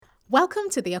Welcome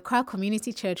to the Accra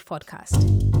Community Church podcast.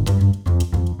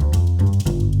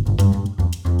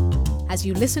 As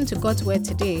you listen to God's word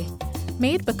today,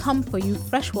 may it become for you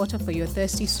fresh water for your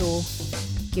thirsty soul,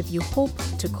 give you hope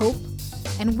to cope,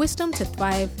 and wisdom to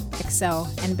thrive, excel,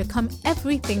 and become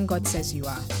everything God says you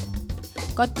are.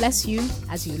 God bless you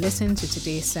as you listen to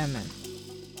today's sermon.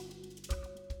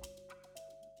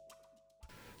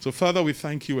 So, Father, we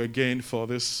thank you again for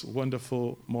this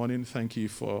wonderful morning. Thank you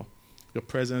for your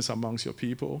presence amongst your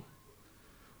people.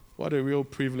 What a real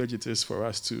privilege it is for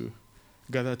us to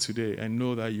gather today and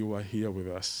know that you are here with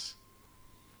us.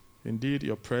 Indeed,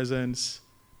 your presence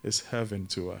is heaven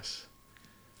to us.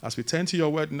 As we turn to your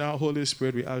word now, Holy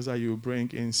Spirit, we ask that you bring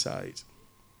insight,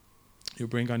 you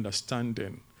bring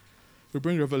understanding, you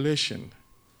bring revelation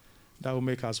that will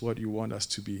make us what you want us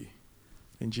to be.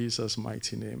 In Jesus'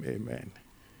 mighty name, amen.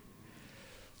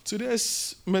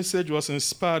 Today's message was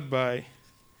inspired by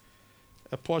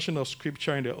a portion of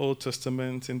scripture in the Old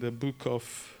Testament in the book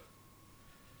of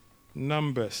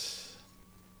Numbers.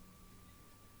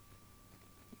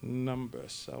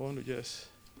 I want to just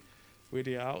read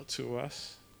it out to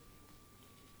us.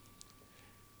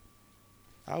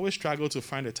 I always struggle to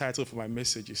find a title for my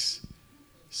messages.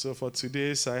 So for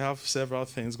today's, I have several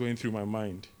things going through my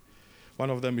mind. One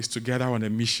of them is Together on a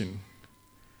Mission.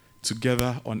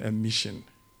 Together on a Mission.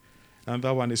 And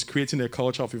that one is Creating a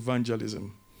Culture of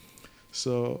Evangelism.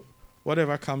 So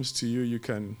whatever comes to you, you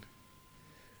can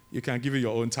give it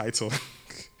your own title.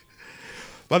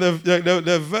 But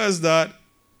the verse that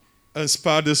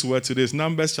inspired this word today is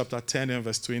Numbers chapter 10 and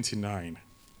verse 29.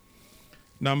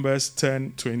 Numbers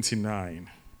 10:29.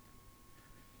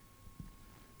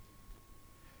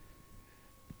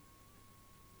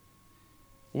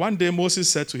 One day Moses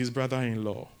said to his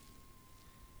brother-in-law,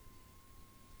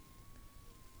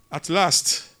 "At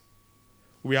last,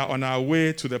 we are on our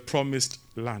way to the promised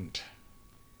land.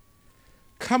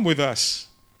 Come with us,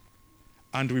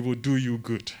 and we will do you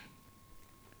good.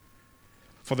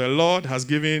 For the Lord has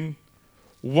given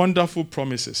wonderful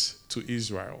promises to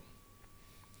Israel."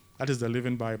 That is the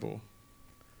Living Bible.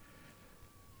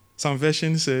 Some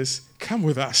version says, "Come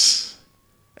with us,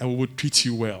 and we will treat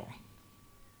you well.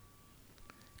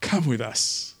 Come with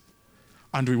us,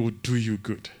 and we will do you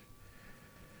good."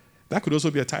 That could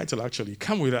also be a title, actually.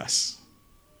 Come with us.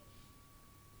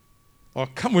 Or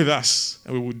come with us,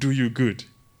 and we will do you good.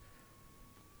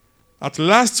 At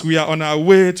last, we are on our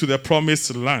way to the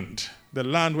promised land. The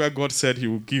land where God said he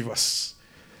will give us.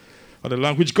 Or the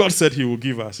land which God said he will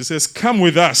give us. He says, "Come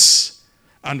with us,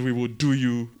 and we will do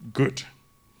you good.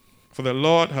 For the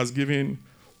Lord has given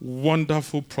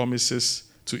wonderful promises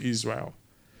to Israel."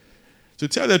 To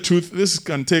tell the truth, this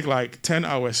can take like 10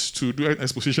 hours to do an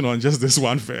exposition on just this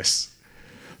one verse.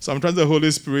 So I'm trusting the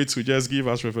Holy Spirit to just give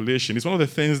us revelation. It's one of the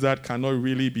things that cannot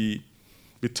really be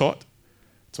taught.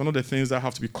 It's one of the things that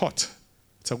have to be caught.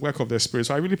 It's a work of the Spirit.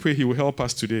 So I really pray he will help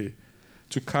us today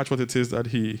to catch what it is that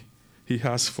he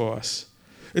has for us.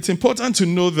 It's important to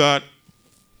know that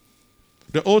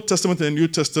the Old Testament and the New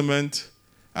Testament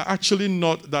are actually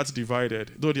not that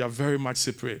divided, though they are very much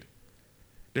separate.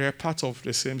 They are part of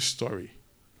the same story,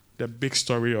 the big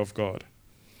story of God.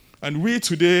 And we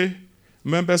today,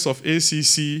 members of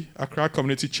ACC, Accra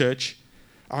Community Church,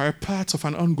 are a part of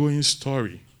an ongoing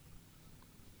story.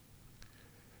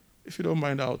 If you don't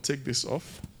mind, I'll take this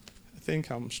off. I think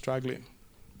I'm struggling.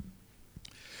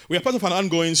 We are part of an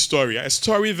ongoing story, a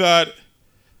story that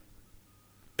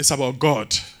is about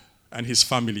God and his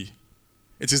family.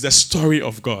 It is the story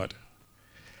of God.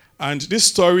 And this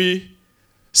story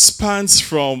spans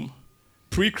from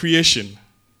pre-creation,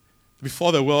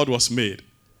 before the world was made,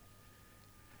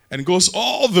 and goes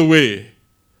all the way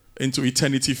into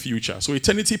eternity future. So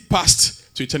eternity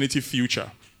past to eternity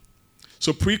future.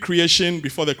 So pre-creation,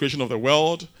 before the creation of the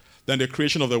world, then the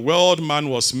creation of the world, man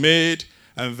was made,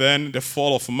 and then the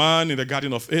fall of man in the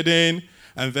Garden of Eden,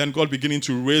 and then God beginning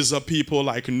to raise up people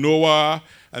like Noah,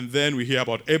 and then we hear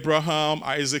about Abraham,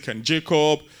 Isaac, and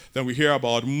Jacob. Then we hear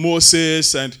about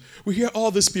Moses, and we hear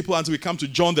all these people until we come to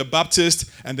John the Baptist,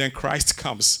 and then Christ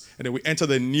comes, and then we enter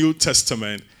the New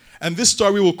Testament. And this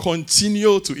story will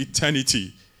continue to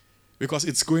eternity because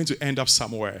it's going to end up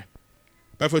somewhere.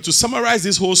 But if we're to summarize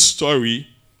this whole story,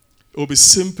 it will be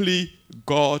simply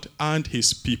God and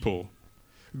his people.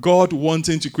 God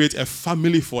wanting to create a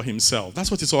family for himself. That's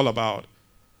what it's all about.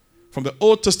 From the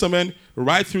Old Testament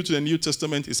right through to the New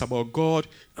Testament, it's about God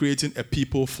creating a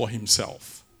people for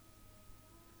himself.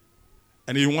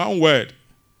 And in one word,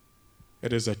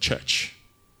 it is a church.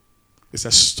 It's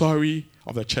a story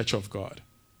of the church of God.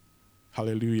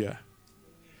 Hallelujah.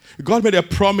 God made a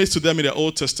promise to them in the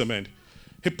Old Testament.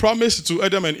 He promised to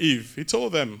Adam and Eve. He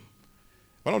told them,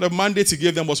 One of the mandates he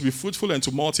gave them was to be fruitful and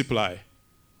to multiply.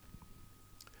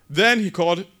 Then he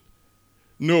called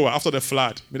Noah after the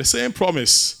flood with the same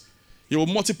promise. He will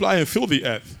multiply and fill the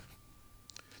earth.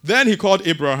 Then he called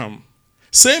Abraham.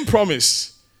 Same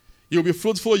promise. You will be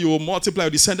fruitful, you will multiply,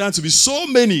 your descendants will be so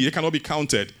many, they cannot be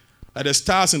counted, like the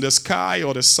stars in the sky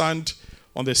or the sand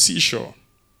on the seashore.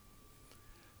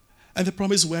 And the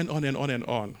promise went on and on and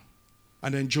on.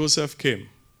 And then Joseph came.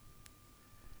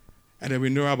 And then we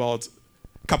know about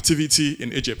captivity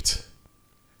in Egypt.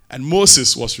 And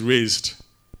Moses was raised.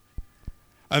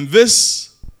 And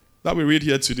this that we read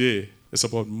here today is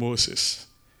about Moses.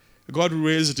 God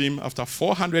raised him after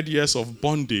 400 years of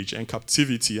bondage and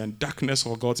captivity and darkness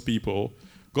for God's people.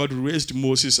 God raised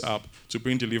Moses up to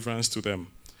bring deliverance to them.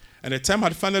 And the time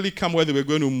had finally come where they were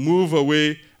going to move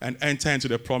away and enter into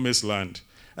the promised land.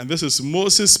 And this is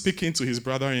Moses speaking to his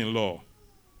brother-in-law.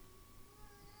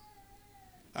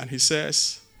 And he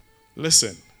says,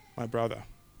 listen, my brother,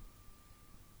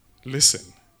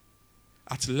 listen.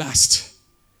 At last,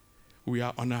 we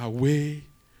are on our way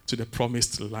to the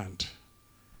promised land.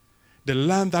 The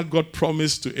land that God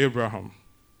promised to Abraham.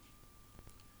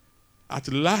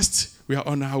 At last, we are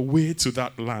on our way to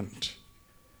that land.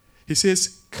 He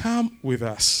says, come with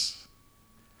us,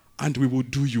 and we will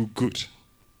do you good.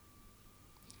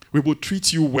 We will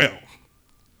treat you well.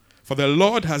 For the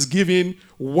Lord has given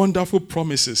wonderful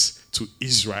promises to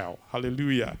Israel.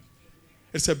 Hallelujah.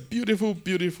 It's a beautiful,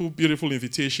 beautiful, beautiful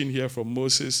invitation here from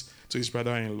Moses to his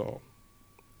brother-in-law.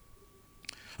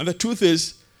 And the truth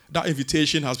is, that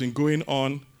invitation has been going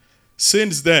on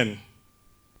since then.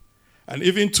 And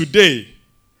even today,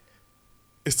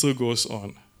 it still goes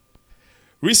on.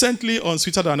 Recently on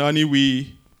Sweeter Than Honey,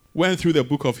 we went through the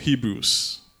book of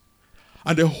Hebrews.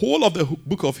 And the whole of the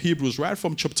book of Hebrews, right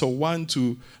from chapter 1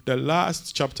 to the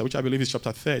last chapter, which I believe is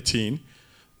chapter 13,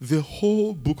 the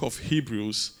whole book of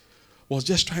Hebrews was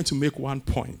just trying to make one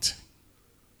point.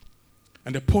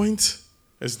 And the point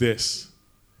is this: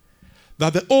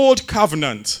 that the old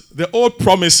covenant, the old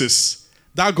promises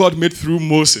that God made through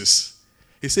Moses,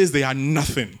 he says they are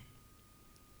nothing.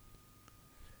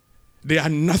 They are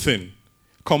nothing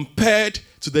compared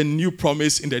to the new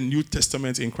promise in the New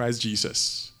Testament in Christ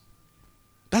Jesus.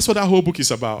 That's what that whole book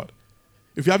is about.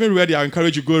 If you haven't read it, I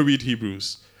encourage you to go read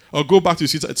Hebrews. Or go back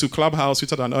to Clubhouse,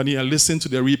 Sweeter Than Honey, and listen to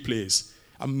the replays.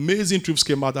 Amazing truths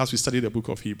came out as we studied the book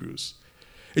of Hebrews.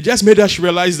 It just made us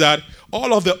realize that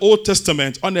all of the Old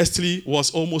Testament, honestly,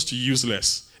 was almost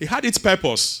useless. It had its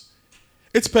purpose.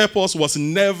 Its purpose was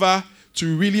never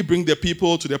to really bring the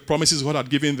people to the promises God had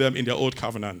given them in the Old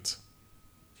Covenant.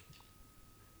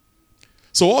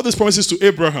 So all these promises to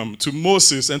Abraham, to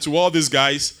Moses, and to all these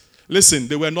guys, listen,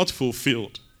 they were not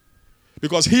fulfilled.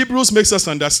 Because Hebrews makes us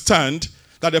understand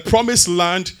that the promised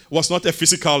land was not a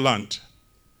physical land.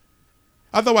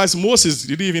 Otherwise, Moses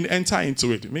didn't even enter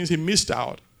into it. It means he missed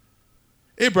out.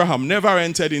 Abraham never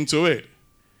entered into it.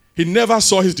 He never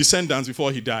saw his descendants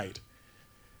before he died.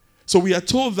 So we are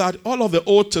told that all of the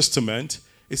Old Testament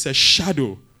is a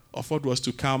shadow of what was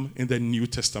to come in the New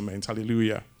Testament.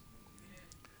 Hallelujah.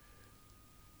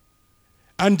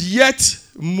 And yet,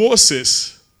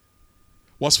 Moses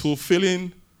was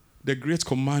fulfilling the great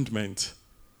commandment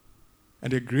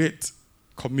and the great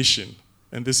commission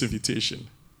and this invitation.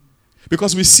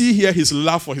 Because we see here his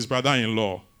love for his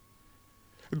brother-in-law.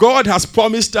 God has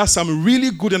promised us some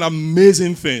really good and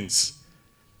amazing things.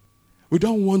 We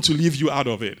don't want to leave you out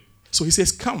of it. So he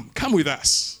says, come with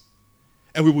us,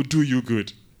 and we will do you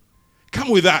good. Come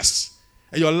with us,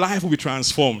 and your life will be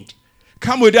transformed.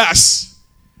 Come with us,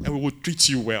 and we will treat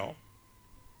you well.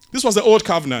 This was the old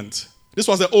covenant. This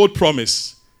was the old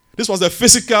promise. This was the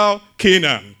physical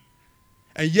Canaan.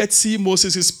 And yet see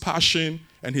Moses' passion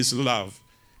and his love.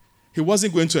 He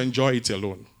wasn't going to enjoy it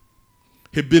alone.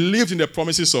 He believed in the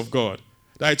promises of God,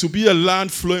 that it would be a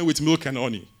land flowing with milk and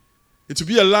honey. It would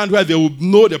be a land where they would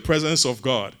know the presence of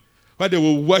God, where they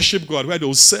will worship God, where they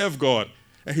will serve God.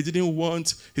 And he didn't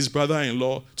want his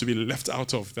brother-in-law to be left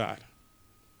out of that.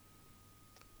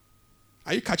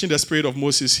 Are you catching the spirit of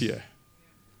Moses here?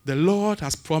 The Lord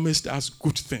has promised us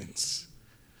good things.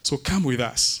 So come with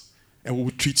us, and we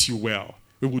will treat you well.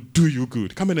 We will do you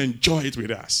good. Come and enjoy it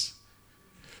with us.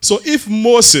 So if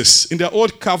Moses in the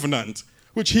old covenant,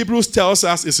 which Hebrews tells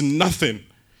us is nothing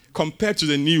compared to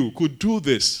the new, could do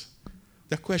this,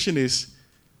 the question is,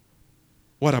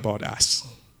 what about us?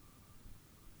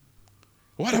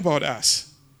 What about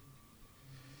us?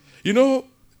 You know,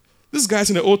 these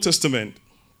guys in the Old Testament,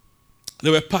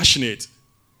 they were passionate.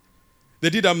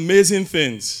 They did amazing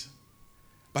things.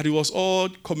 But it was all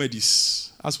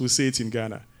comedies, as we say it in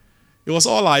Ghana. It was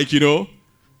all like,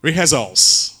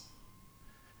 rehearsals.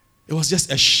 It was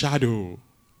just a shadow.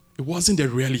 It wasn't the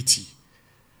reality.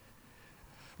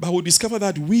 But we'll discover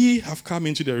that we have come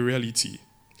into the reality.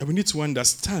 And we need to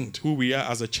understand who we are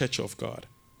as a church of God.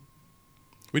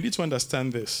 We need to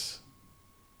understand this.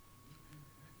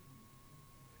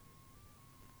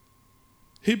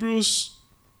 Hebrews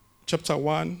chapter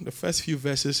 1, the first few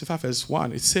verses, verse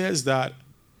 1, it says that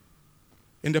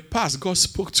in the past, God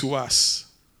spoke to us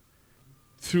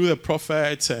through the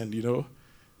prophets and,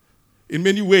 in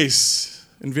many ways,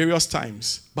 in various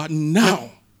times. But now,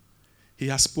 he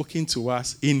has spoken to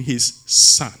us in his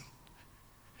Son.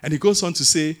 And he goes on to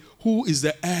say, who is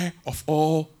the heir of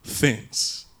all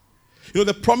things?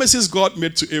 The promises God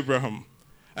made to Abraham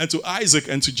and to Isaac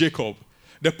and to Jacob,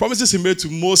 the promises he made to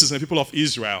Moses and the people of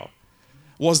Israel,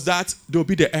 was that they will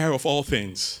be the heir of all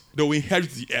things. They will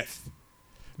inherit the earth.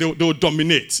 They will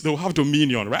dominate. They will have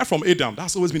dominion. Right from Adam,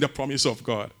 that's always been the promise of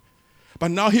God.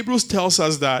 But now Hebrews tells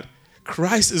us that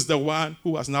Christ is the one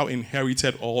who has now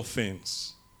inherited all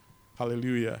things.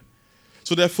 Hallelujah.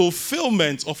 So the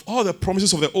fulfillment of all the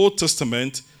promises of the Old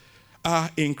Testament are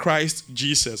in Christ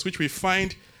Jesus, which we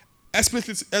find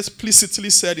explicitly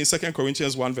said in 2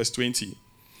 Corinthians 1 verse 20.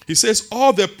 He says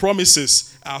all the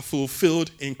promises are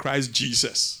fulfilled in Christ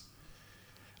Jesus.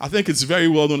 I think it's very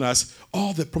well known as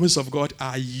all the promises of God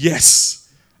are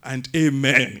yes and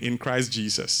amen in Christ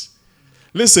Jesus.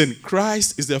 Listen,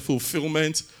 Christ is the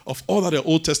fulfillment of all that the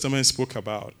Old Testament spoke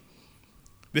about.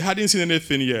 They hadn't seen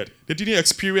anything yet. They didn't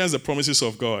experience the promises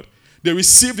of God. They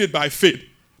received it by faith,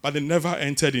 but they never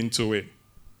entered into it.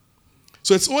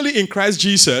 So it's only in Christ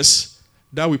Jesus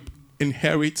that we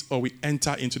inherit or we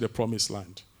enter into the promised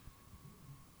land.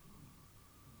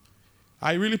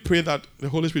 I really pray that the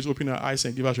Holy Spirit open our eyes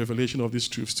and give us revelation of these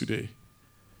truths today.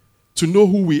 To know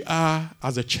who we are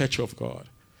as a church of God.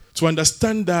 To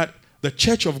understand that the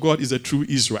church of God is a true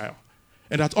Israel.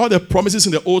 And that all the promises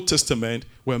in the Old Testament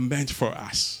were meant for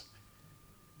us.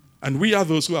 And we are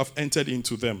those who have entered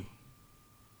into them.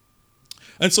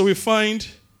 And so we find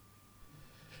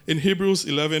in Hebrews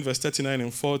 11 verse 39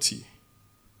 and 40.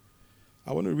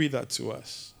 I want to read that to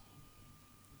us.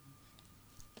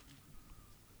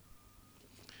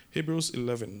 Hebrews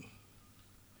 11.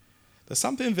 There's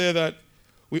something there that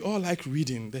we all like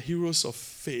reading, the heroes of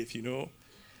faith,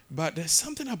 But there's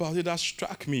something about it that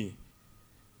struck me.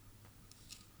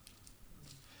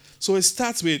 So it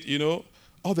starts with,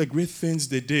 all the great things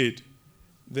they did.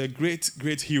 The great,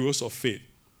 great heroes of faith.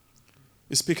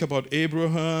 We speak about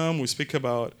Abraham, we speak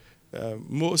about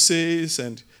Moses,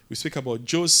 and we speak about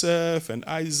Joseph and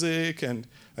Isaac and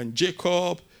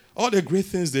Jacob. All the great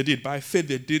things they did. By faith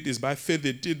they did this, by faith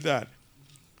they did that.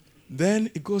 Then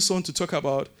it goes on to talk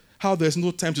about how there's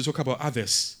no time to talk about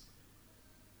others.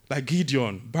 Like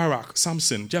Gideon, Barak,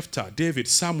 Samson, Jephthah, David,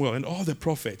 Samuel, and all the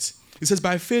prophets. It says,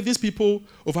 by faith these people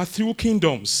overthrew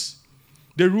kingdoms.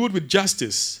 They ruled with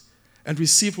justice and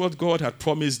received what God had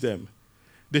promised them.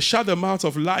 They shut the mouths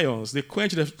of lions. They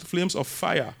quenched the flames of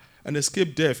fire and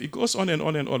escaped death. It goes on and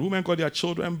on and on. Women got their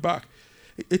children back.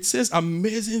 It says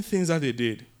amazing things that they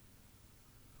did.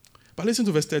 But listen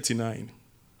to verse 39.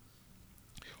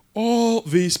 All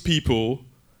these people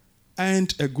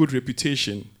earned a good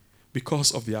reputation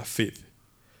because of their faith.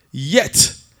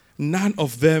 Yet, none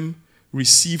of them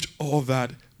received all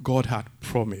that God had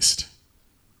promised.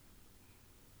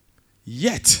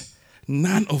 Yet,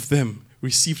 none of them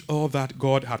received all that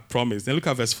God had promised. Then look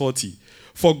at verse 40.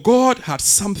 For God had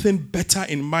something better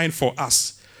in mind for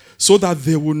us, so that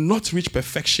they will not reach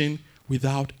perfection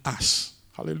without us.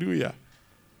 Hallelujah.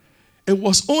 It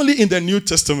was only in the New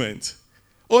Testament,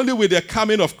 only with the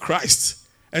coming of Christ,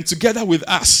 and together with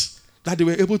us, that they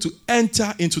were able to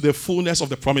enter into the fullness of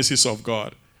the promises of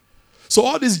God. So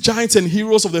all these giants and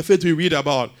heroes of the faith we read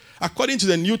about, according to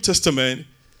the New Testament,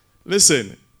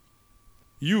 listen,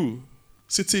 you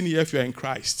sitting here, if you are in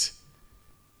Christ,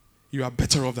 you are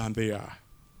better off than they are.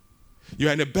 You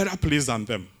are in a better place than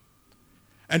them.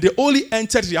 And they only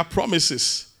entered their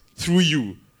promises through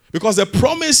you, because the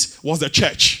promise was the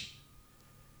church.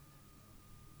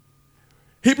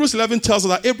 Hebrews 11 tells us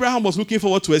that Abraham was looking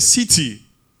forward to a city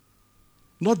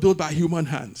not built by human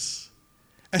hands.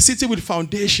 A city with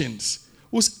foundations,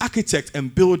 whose architect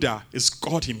and builder is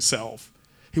God himself.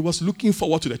 He was looking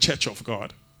forward to the church of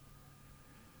God.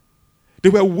 They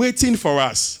were waiting for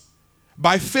us.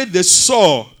 By faith, they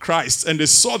saw Christ and they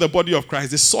saw the body of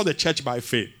Christ. They saw the church by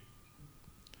faith.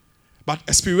 But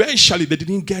experientially, they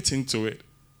didn't get into it.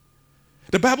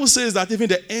 The Bible says that even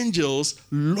the angels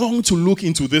long to look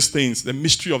into these things, the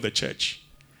mystery of the church.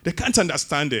 They can't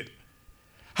understand it.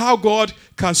 How God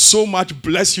can so much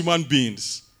bless human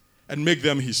beings and make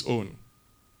them his own.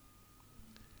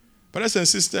 Brothers and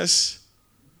sisters,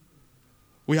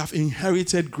 We have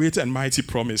inherited great and mighty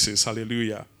promises.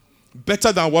 Hallelujah.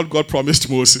 Better than what God promised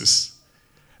Moses,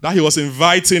 that he was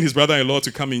inviting his brother-in-law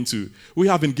to come into. We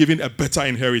have been given a better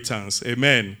inheritance.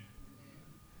 Amen.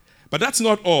 But that's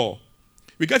not all.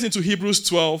 We get into Hebrews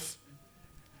 12,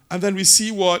 and then we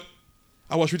see what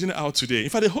I was reading out today. In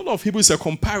fact, the whole of Hebrews is a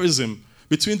comparison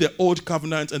between the old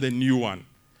covenant and the new one.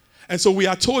 And so we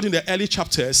are told in the early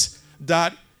chapters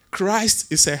that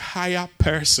Christ is a higher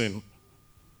person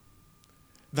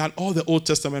than all the Old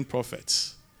Testament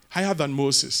prophets, higher than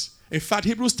Moses. In fact,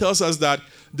 Hebrews tells us that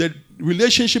the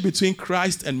relationship between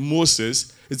Christ and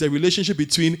Moses is the relationship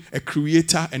between a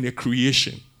creator and a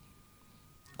creation.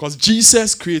 Because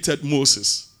Jesus created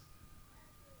Moses.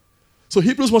 So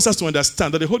Hebrews wants us to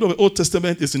understand that the whole of the Old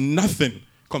Testament is nothing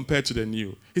compared to the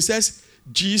new. He says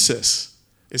Jesus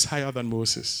is higher than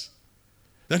Moses.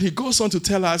 Then he goes on to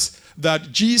tell us that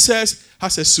Jesus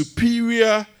has a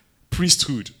superior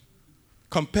priesthood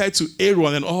compared to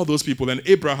Aaron and all those people and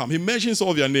Abraham. He mentions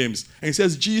all their names and he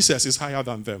says Jesus is higher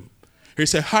than them.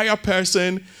 He's a higher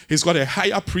person, he's got a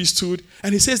higher priesthood,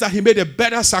 and he says that he made a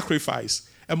better sacrifice,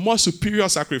 a more superior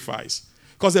sacrifice.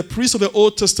 Because the priests of the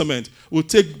Old Testament would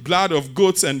take blood of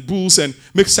goats and bulls and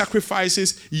make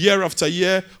sacrifices year after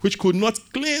year, which could not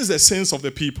cleanse the sins of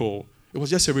the people. It was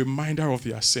just a reminder of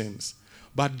their sins.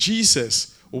 But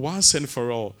Jesus, once and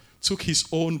for all, took his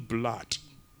own blood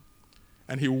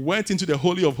and he went into the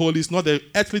Holy of Holies, not the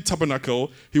earthly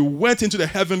tabernacle. He went into the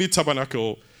heavenly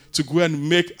tabernacle to go and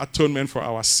make atonement for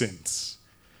our sins.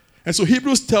 And so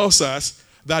Hebrews tells us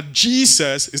that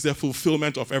Jesus is the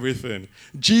fulfillment of everything.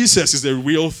 Jesus is the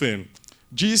real thing.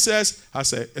 Jesus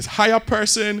has a higher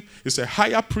person, is a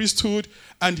higher priesthood,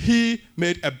 and he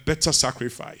made a better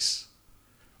sacrifice.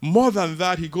 More than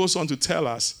that, he goes on to tell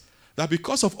us that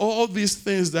because of all these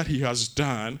things that he has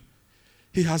done,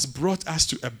 he has brought us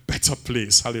to a better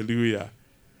place. Hallelujah.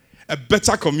 A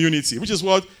better community, which is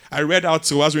what I read out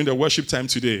to us during the worship time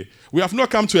today. We have not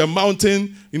come to a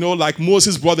mountain, like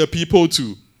Moses brought the people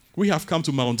to. We have come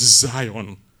to Mount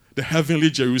Zion, the heavenly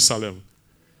Jerusalem.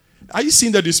 Are you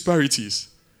seeing the disparities?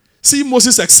 See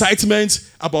Moses' excitement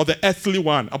about the earthly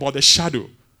one, about the shadow.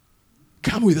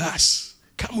 Come with us,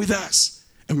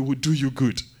 and we will do you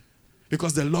good.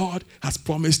 Because the Lord has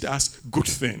promised us good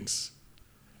things.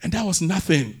 And that was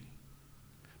nothing.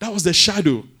 That was the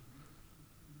shadow.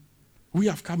 We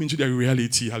have come into the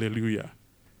reality, hallelujah.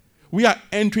 We are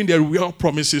entering the real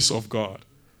promises of God.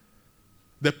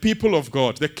 The people of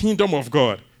God, the kingdom of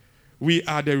God. We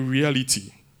are the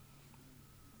reality.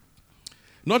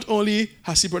 Not only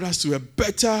has he brought us to a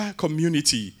better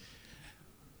community,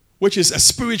 which is a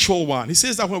spiritual one. He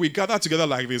says that when we gather together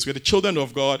like this, we're the children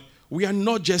of God, we are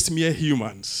not just mere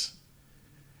humans.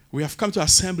 We have come to an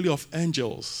assembly of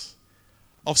angels,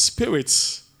 of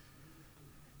spirits.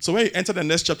 So when you enter the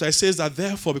next chapter, it says that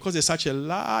therefore, because there's such a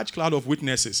large cloud of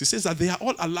witnesses, it says that they are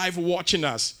all alive watching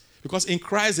us. Because in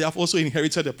Christ, they have also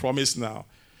inherited the promise now.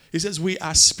 He says we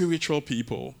are spiritual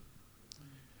people.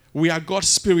 We are God's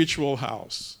spiritual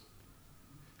house.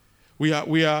 We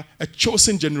are a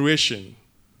chosen generation.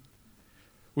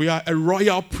 We are a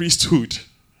royal priesthood.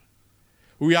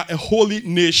 We are a holy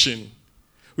nation.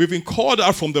 We've been called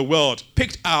out from the world,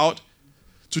 picked out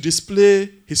to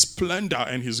display his splendor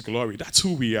and his glory. That's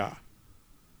who we are.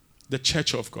 The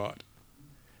church of God.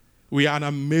 We are an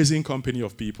amazing company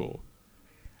of people.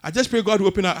 I just pray God will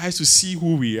open our eyes to see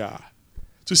who we are,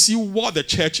 to see what the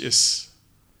church is.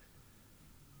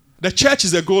 The church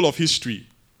is the goal of history.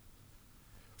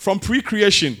 From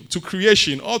pre-creation to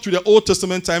creation, all through the Old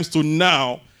Testament times to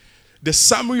now, the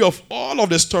summary of all of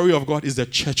the story of God is the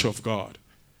church of God.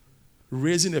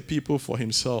 Raising a people for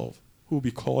himself who will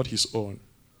be called his own.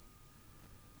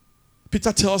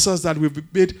 Peter tells us that we've been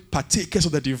made partakers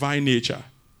of the divine nature.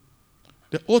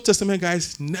 The Old Testament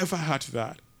guys never had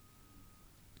that.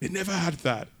 They never had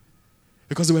that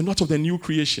because they were not of the new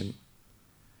creation.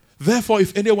 Therefore,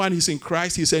 if anyone is in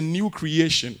Christ, he's a new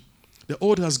creation. The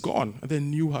old has gone and the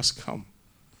new has come.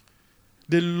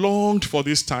 They longed for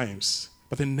these times,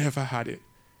 but they never had it.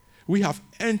 We have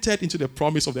entered into the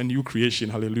promise of the new creation.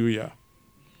 Hallelujah.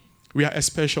 We are a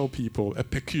special people, a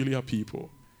peculiar people.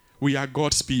 We are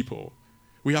God's people.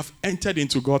 We have entered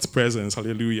into God's presence.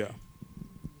 Hallelujah.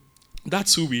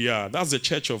 That's who we are. That's the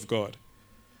church of God.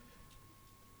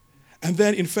 And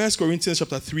then in 1 Corinthians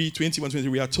chapter 3,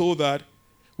 21-23, we are told that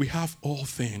we have all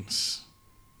things.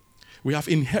 We have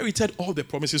inherited all the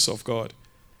promises of God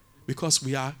because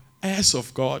we are heirs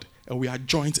of God and we are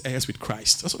joint heirs with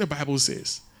Christ. That's what the Bible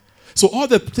says. So all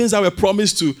the things that were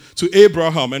promised to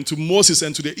Abraham and to Moses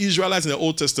and to the Israelites in the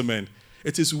Old Testament,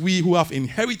 it is we who have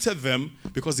inherited them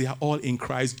because they are all in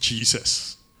Christ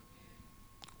Jesus.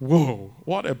 Whoa,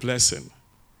 what a blessing.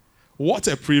 What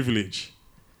a privilege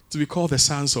to be called the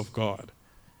sons of God,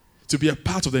 to be a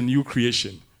part of the new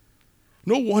creation.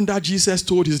 No wonder Jesus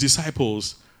told his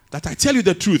disciples that I tell you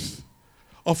the truth,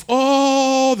 of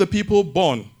all the people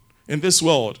born in this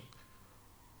world,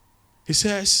 he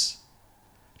says,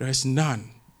 there is none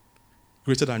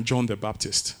greater than John the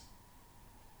Baptist.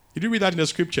 Did you read that in the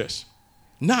scriptures?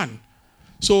 None.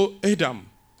 So Adam,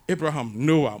 Abraham,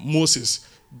 Noah, Moses,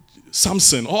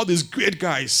 Samson, all these great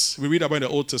guys we read about in the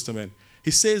Old Testament,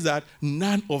 he says that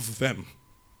none of them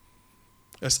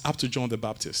is up to John the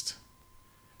Baptist.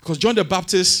 Because John the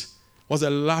Baptist was the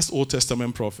last Old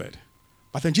Testament prophet.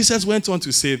 But then Jesus went on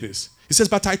to say this. He says,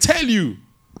 but I tell you,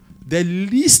 the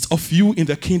least of you in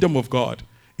the kingdom of God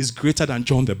is greater than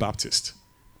John the Baptist.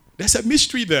 There's a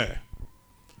mystery there.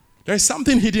 There's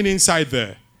something hidden inside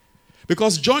there.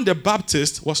 Because John the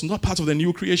Baptist was not part of the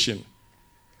new creation.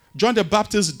 John the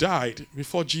Baptist died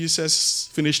before Jesus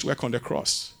finished work on the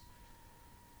cross.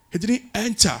 He didn't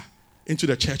enter into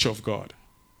the church of God.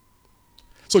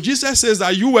 So Jesus says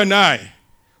that you and I,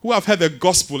 who have heard the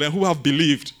gospel and who have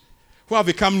believed, who have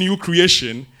become new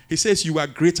creation, he says you are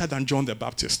greater than John the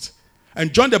Baptist.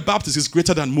 And John the Baptist is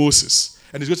greater than Moses,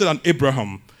 and is greater than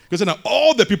Abraham, greater than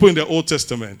all the people in the Old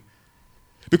Testament.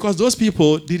 Because those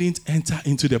people didn't enter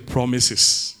into the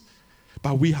promises,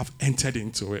 but we have entered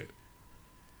into it.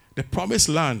 The promised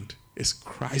land is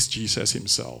Christ Jesus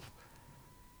himself.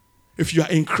 If you are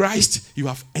in Christ, you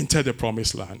have entered the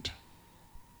promised land.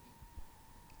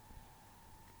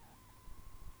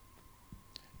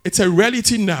 It's a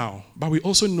reality now, but we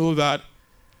also know that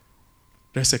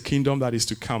there's a kingdom that is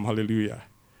to come. Hallelujah.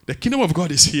 The kingdom of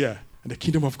God is here, and the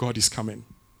kingdom of God is coming.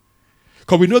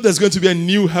 Because we know there's going to be a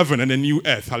new heaven and a new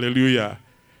earth. Hallelujah.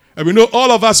 And we know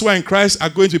all of us who are in Christ are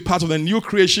going to be part of the new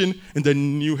creation in the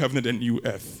new heaven and the new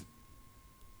earth.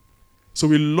 So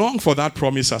we long for that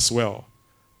promise as well.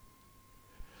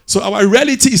 So our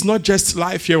reality is not just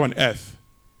life here on earth.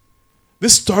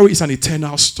 This story is an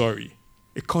eternal story.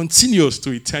 It continues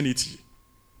to eternity.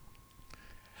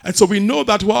 And so we know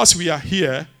that whilst we are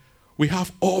here, we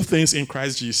have all things in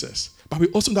Christ Jesus. But we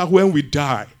also know that when we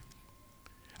die,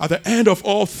 at the end of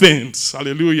all things,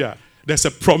 hallelujah, there's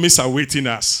a promise awaiting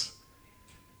us.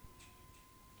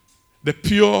 The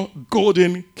pure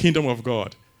golden kingdom of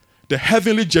God. The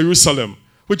heavenly Jerusalem,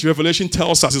 which Revelation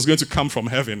tells us is going to come from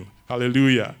heaven.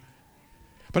 Hallelujah.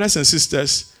 Brothers and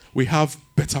sisters, we have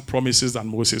better promises than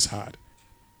Moses had.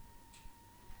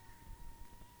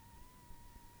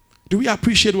 Do we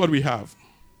appreciate what we have?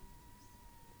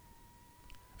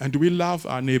 And do we love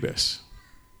our neighbors?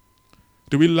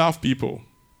 Do we love people?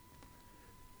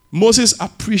 Moses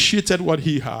appreciated what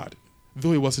he had,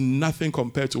 though it was nothing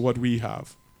compared to what we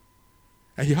have.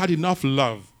 And he had enough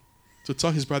love to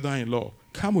tell his brother-in-law,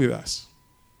 come with us.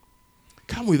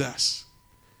 Come with us.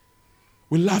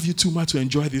 We love you too much to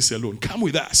enjoy this alone. Come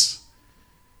with us.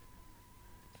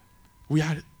 We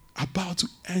are about to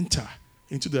enter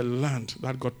into the land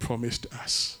that God promised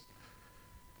us.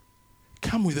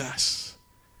 Come with us,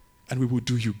 and we will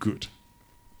do you good.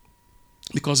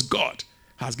 Because God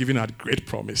has given us great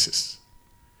promises.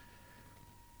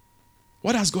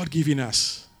 What has God given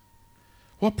us?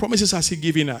 What promises has he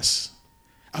given us?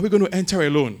 Are we going to enter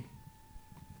alone?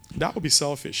 That would be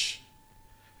selfish.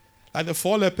 Like the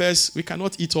 4 lepers, we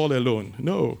cannot eat all alone.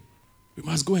 No. We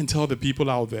must go and tell the people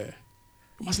out there.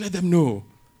 We must let them know.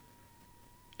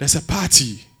 There's a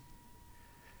party.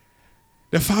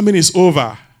 The famine is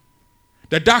over.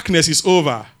 The darkness is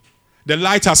over. The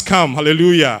light has come.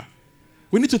 Hallelujah.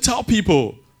 We need to tell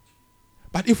people.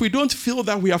 But if we don't feel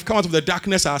that we have come out of the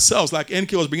darkness ourselves, like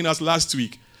NK was bringing us last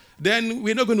week, then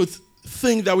we're not going to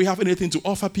think that we have anything to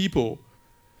offer people.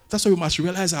 That's why we must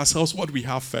realize ourselves what we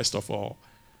have first of all.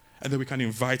 And then we can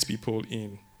invite people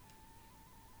in.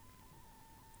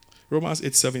 Romans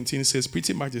 8:17 says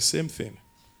pretty much the same thing.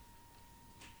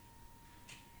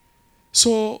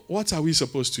 So what are we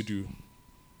supposed to do?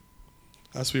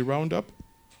 As we round up,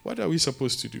 what are we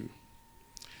supposed to do?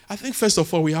 I think first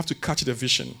of all we have to catch the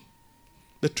vision,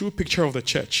 the true picture of the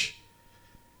church,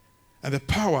 and the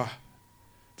power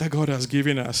that God has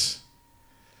given us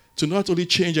to not only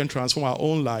change and transform our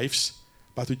own lives,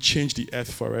 but to change the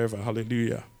earth forever.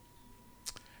 Hallelujah.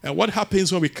 And what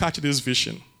happens when we catch this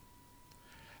vision?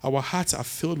 Our hearts are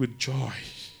filled with joy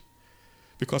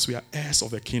because we are heirs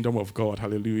of the kingdom of God.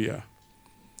 Hallelujah.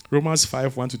 Romans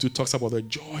 5:1-2 talks about the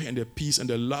joy and the peace and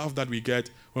the love that we get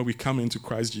when we come into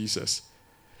Christ Jesus.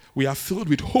 We are filled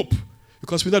with hope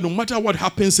because we know no matter what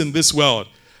happens in this world,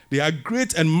 there are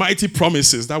great and mighty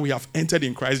promises that we have entered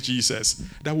in Christ Jesus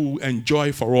that we will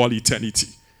enjoy for all eternity.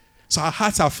 So our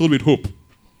hearts are filled with hope.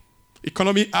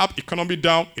 Economy up, economy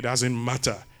down, it doesn't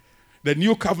matter. The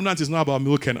new covenant is not about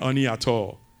milk and honey at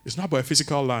all. It's not about a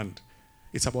physical land.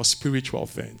 It's about spiritual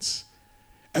things.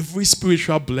 Every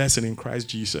spiritual blessing in Christ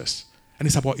Jesus. And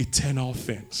it's about eternal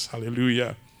things.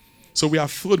 Hallelujah. So we are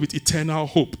filled with eternal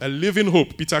hope, a living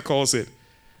hope, Peter calls it.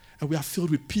 And we are filled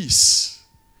with peace.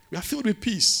 We are filled with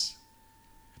peace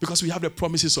because we have the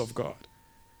promises of God.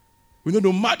 We know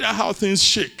no matter how things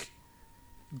shake,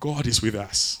 God is with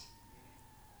us.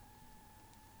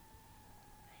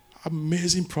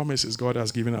 Amazing promises God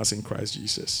has given us in Christ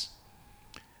Jesus.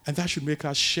 And that should make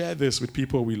us share this with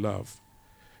people we love.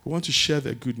 We want to share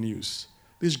the good news,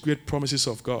 these great promises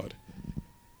of God.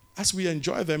 As we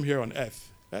enjoy them here on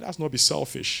earth, let us not be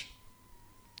selfish.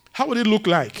 How would it look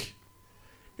like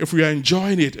if we are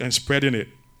enjoying it and spreading it?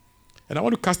 And I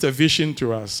want to cast a vision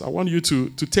to us. I want you to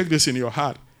take this in your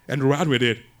heart and run with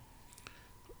it.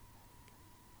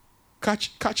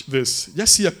 Catch this.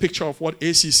 Just see a picture of what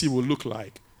ACC will look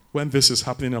like when this is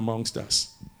happening amongst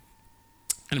us.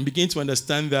 And begin to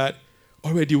understand that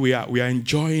already we are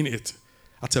enjoying it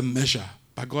at a measure,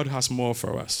 but God has more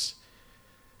for us.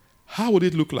 How would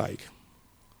it look like?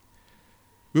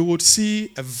 We would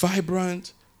see a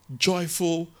vibrant,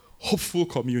 joyful, hopeful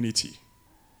community.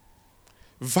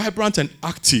 Vibrant and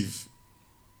active.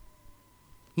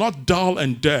 Not dull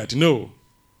and dead, no.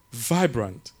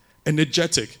 Vibrant,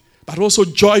 energetic, but also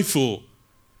joyful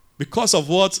because of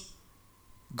what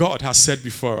God has said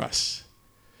before us.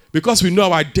 Because we know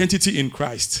our identity in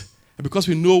Christ. And because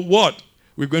we know what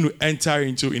we're going to enter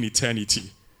into in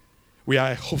eternity. We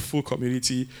are a hopeful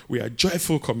community. We are a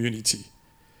joyful community.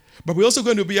 But we're also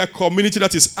going to be a community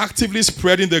that is actively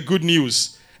spreading the good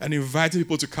news and inviting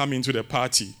people to come into the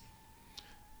party.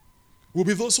 We'll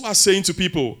be those who are saying to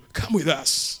people, come with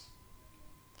us.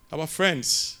 Our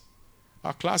friends,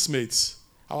 our classmates,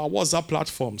 our WhatsApp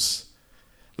platforms.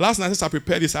 Last night as I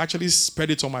prepared this, I actually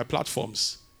spread it on my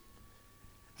platforms.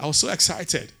 I was so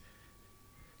excited.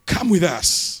 Come with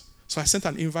us. So I sent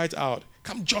an invite out.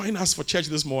 Come join us for church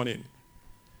this morning.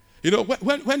 You know,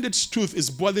 when this truth is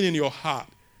boiling in your heart,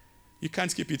 you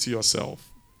can't keep it to yourself.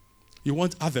 You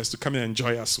want others to come and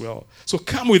enjoy as well. So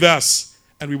come with us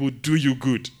and we will do you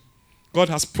good. God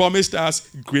has promised us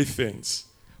great things.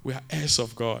 We are heirs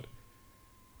of God.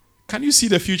 Can you see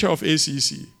the future of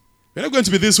ACC? We're not going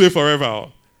to be this way forever.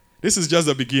 This is just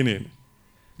the beginning.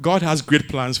 God has great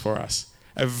plans for us.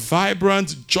 A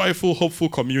vibrant, joyful, hopeful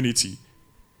community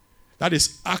that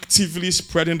is actively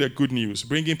spreading the good news,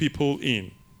 bringing people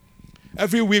in.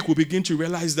 Every week we begin to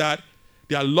realize that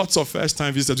there are lots of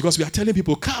first-time visitors because we are telling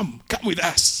people, come with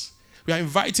us. We are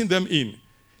inviting them in.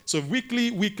 So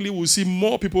weekly, we'll see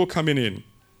more people coming in.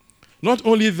 Not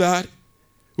only that,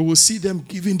 we will see them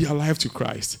giving their life to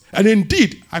Christ. And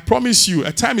indeed, I promise you,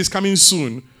 a time is coming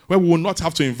soon where we will not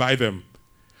have to invite them.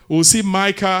 We will see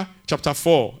Micah chapter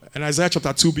 4 and Isaiah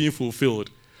chapter 2 being fulfilled,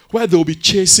 where they will be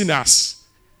chasing us.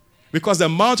 Because the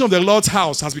mountain of the Lord's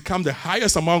house has become the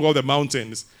highest among all the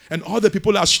mountains, and all the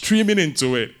people are streaming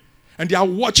into it. And they are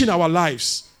watching our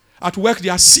lives. At work, they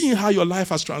are seeing how your life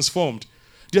has transformed.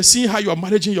 They're seeing how you are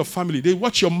managing your family. They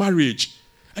watch your marriage.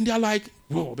 And they're like,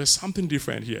 whoa, there's something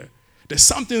different here. There's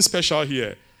something special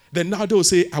here. Then now they'll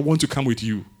say, I want to come with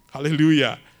you.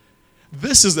 Hallelujah.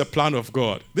 This is the plan of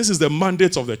God. This is the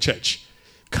mandate of the church.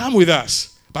 Come with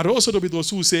us. But also there'll be those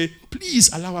who say,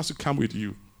 please allow us to come with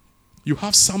you. You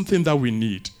have something that we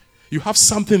need. You have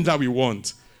something that we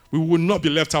want. We will not be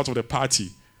left out of the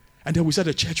party. And then we said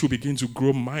the church will begin to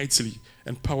grow mightily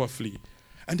and powerfully.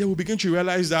 And then we'll begin to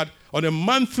realize that on a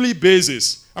monthly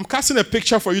basis, I'm casting a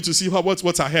picture for you to see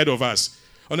what's ahead of us.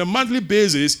 On a monthly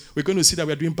basis, we're going to see that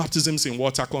we're doing baptisms in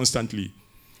water constantly.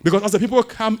 Because as the people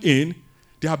come in,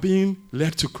 they are being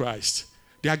led to Christ.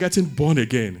 They are getting born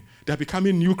again. They are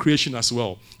becoming new creation as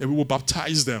well. And we will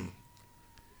baptize them.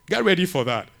 Get ready for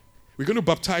that. We're going to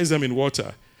baptize them in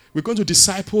water. We're going to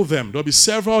disciple them. There'll be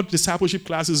several discipleship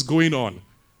classes going on.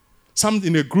 Some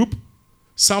in a group,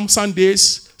 some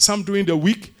Sundays, some during the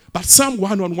week, but some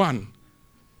one-on-one.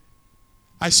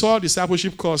 I saw a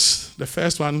discipleship course, the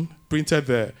first one printed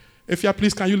there. If you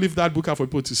please, can you leave that book up for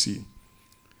people to see?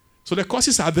 So the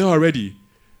courses are there already.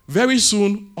 Very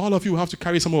soon, all of you will have to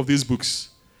carry some of these books.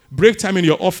 Break time in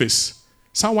your office.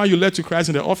 Someone you led to Christ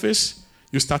in the office,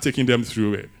 you start taking them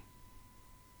through it.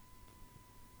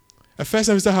 A first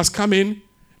semester has come in.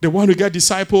 They want to get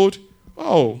discipled.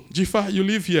 Oh, Jifa, you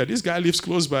live here. This guy lives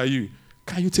close by you.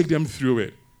 Can you take them through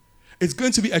it? It's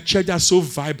going to be a church that's so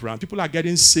vibrant. People are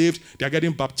getting saved. They are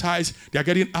getting baptized. They are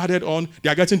getting added on. They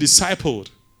are getting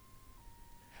discipled.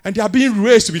 And they are being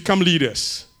raised to become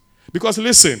leaders. Because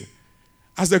listen,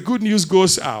 as the good news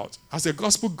goes out, as the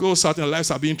gospel goes out and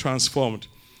lives are being transformed,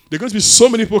 there are going to be so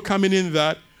many people coming in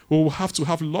that we will have to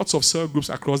have lots of cell groups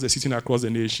across the city and across the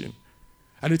nation.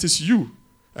 And it is you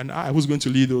and I who's going to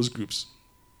lead those groups.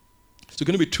 So you're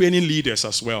going to be training leaders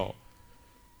as well.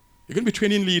 You're going to be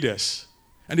training leaders.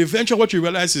 And eventually what you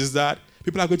realize is that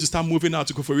people are going to start moving out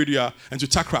to Koforidua and to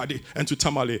Takrady and to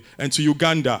Tamale and to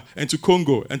Uganda and to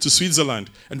Congo and to Switzerland.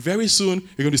 And very soon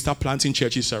you're going to start planting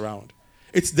churches around.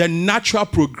 It's the natural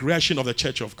progression of the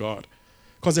church of God.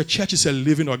 Because the church is a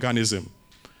living organism.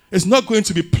 It's not going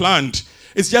to be planned.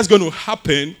 It's just going to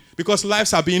happen because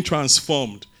lives are being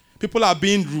transformed. People are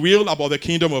being real about the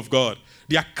kingdom of God.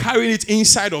 They are carrying it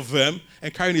inside of them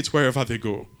and carrying it wherever they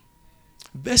go.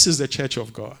 This is the church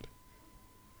of God.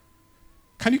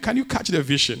 Can you catch the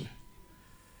vision?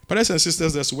 Brothers and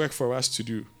sisters, there's work for us to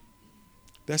do.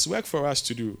 There's work for us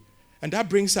to do. And that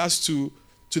brings us to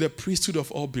the priesthood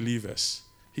of all believers.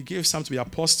 He gave some to be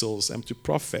apostles and to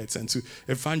prophets and to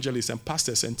evangelists and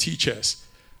pastors and teachers.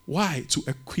 Why? To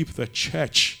equip the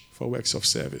church for works of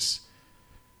service.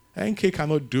 NK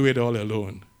cannot do it all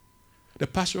alone. The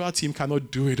pastoral team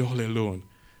cannot do it all alone.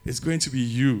 It's going to be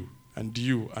you and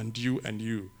you and you and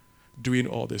you doing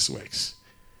all these works.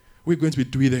 We're going to be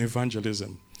doing the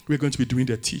evangelism. We're going to be doing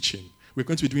the teaching. We're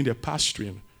going to be doing the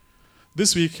pastoring.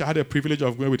 This week, I had the privilege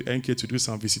of going with NK to do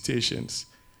some visitations.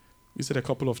 We visited a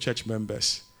couple of church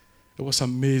members. It was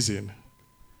amazing.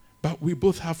 But we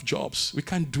both have jobs. We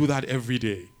can't do that every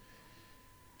day.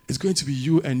 It's going to be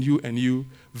you and you and you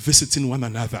visiting one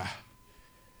another.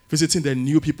 Visiting the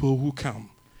new people who come.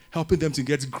 Helping them to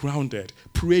get grounded.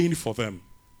 Praying for them.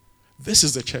 This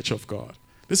is the church of God.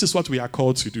 This is what we are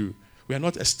called to do. We are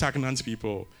not a stagnant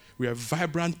people. We are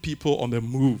vibrant people on the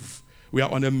move. We are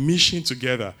on a mission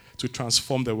together to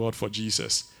transform the world for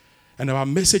Jesus. And our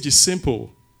message is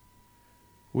simple.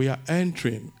 We are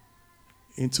entering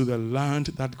into the land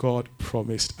that God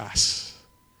promised us.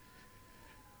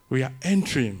 We are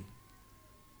entering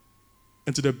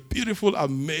into the beautiful,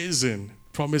 amazing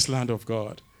promised land of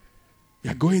God. We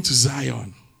are going to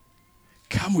Zion.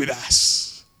 Come with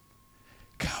us.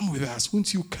 Come with us.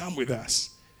 Won't you come with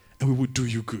us? And we will do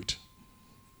you good.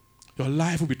 Your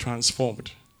life will be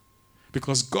transformed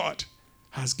because God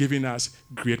has given us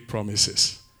great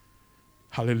promises.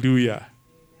 Hallelujah.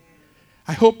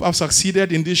 I hope I've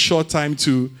succeeded in this short time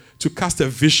to cast a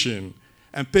vision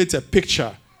and paint a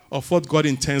picture of what God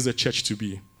intends the church to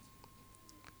be.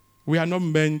 We are not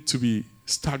meant to be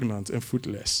stagnant and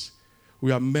fruitless.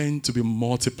 We are meant to be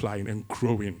multiplying and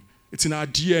growing. It's in our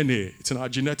DNA. It's in our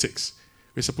genetics.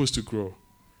 We're supposed to grow.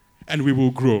 And we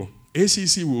will grow.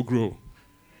 ACC will grow.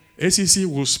 ACC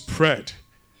will spread.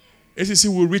 ACC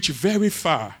will reach very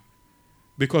far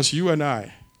because you and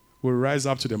I will rise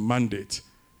up to the mandate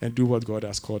and do what God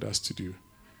has called us to do.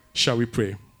 Shall we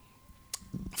pray?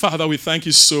 Father, we thank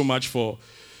you so much for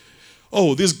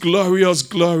this glorious,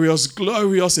 glorious,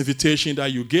 glorious invitation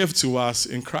that you gave to us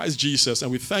in Christ Jesus.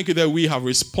 And we thank you that we have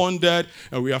responded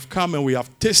and we have come and we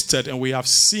have tasted and we have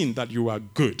seen that you are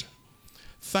good.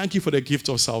 Thank you for the gift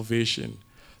of salvation.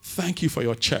 Thank you for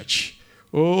your church.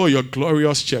 Oh, your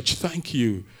glorious church. Thank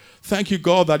you. Thank you,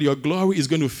 God, that your glory is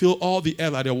going to fill all the air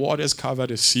like the waters cover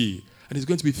the sea. And it's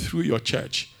going to be through your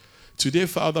church. Today,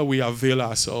 Father, we avail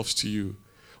ourselves to you.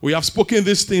 We have spoken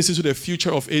these things into the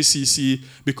future of ACC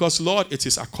because, Lord, it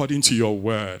is according to your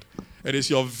word. It is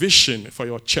your vision for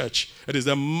your church. It is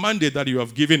the mandate that you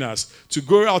have given us to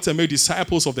go out and make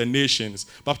disciples of the nations,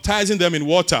 baptizing them in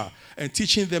water and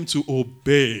teaching them to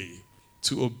obey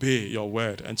your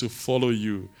word and to follow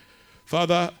you.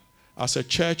 Father, as a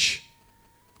church,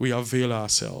 we avail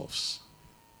ourselves.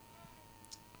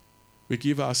 We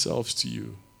give ourselves to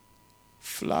you.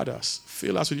 Flood us.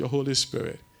 Fill us with your Holy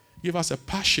Spirit. Give us a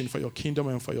passion for your kingdom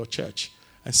and for your church.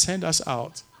 And send us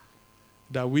out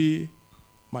that we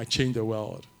might change the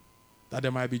world. That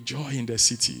there might be joy in the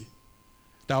city.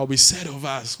 That will be said of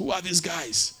us, who are these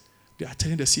guys? They are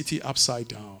turning the city upside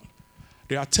down.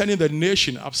 They are turning the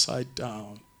nation upside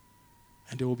down.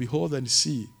 And they will behold and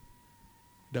see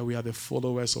that we are the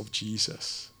followers of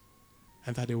Jesus.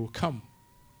 And that they will come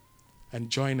and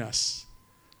join us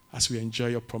as we enjoy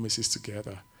your promises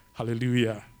together.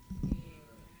 Hallelujah.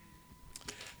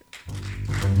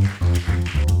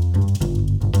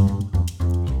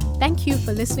 Thank you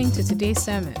for listening to today's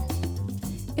sermon.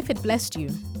 If it blessed you,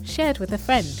 share it with a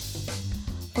friend.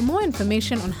 For more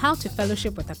information on how to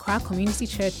fellowship with Accra Community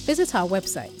Church, visit our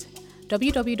website,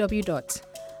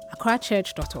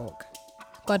 www.accrachurch.org.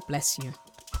 God bless you.